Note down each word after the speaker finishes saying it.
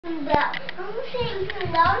I'm saying too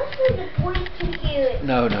loud so the boys can hear it.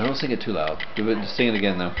 No, don't sing it too loud. Just sing it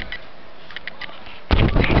again though.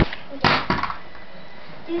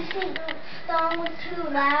 Do you think the song was too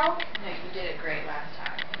loud? No, you did it great last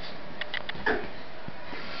time.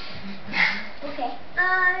 Okay.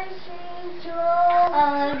 I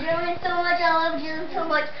love Jillian so much. I love Jillian so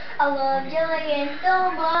much. I love Jillian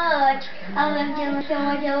so much. I love Jillian so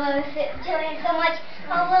much. I love Jillian so much.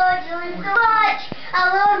 I love Jillian so much. I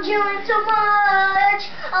love Jillian so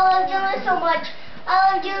much. I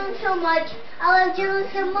love Jillian so much. I love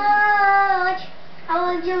Jillian so much. I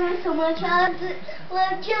love Jillian so much. I love Jillian so much. I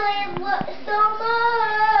love Jillian so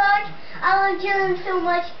much. I love Jillian so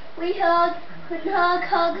much. We hug, hug,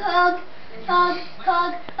 hug, hug. Hug,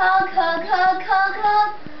 hug, hug, hug, hug, hug,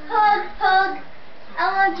 hug, hug, hug.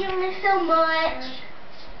 I love Jillian so much.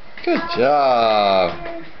 Good job.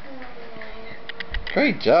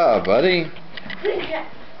 Great job, buddy.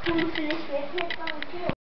 Can we finish this?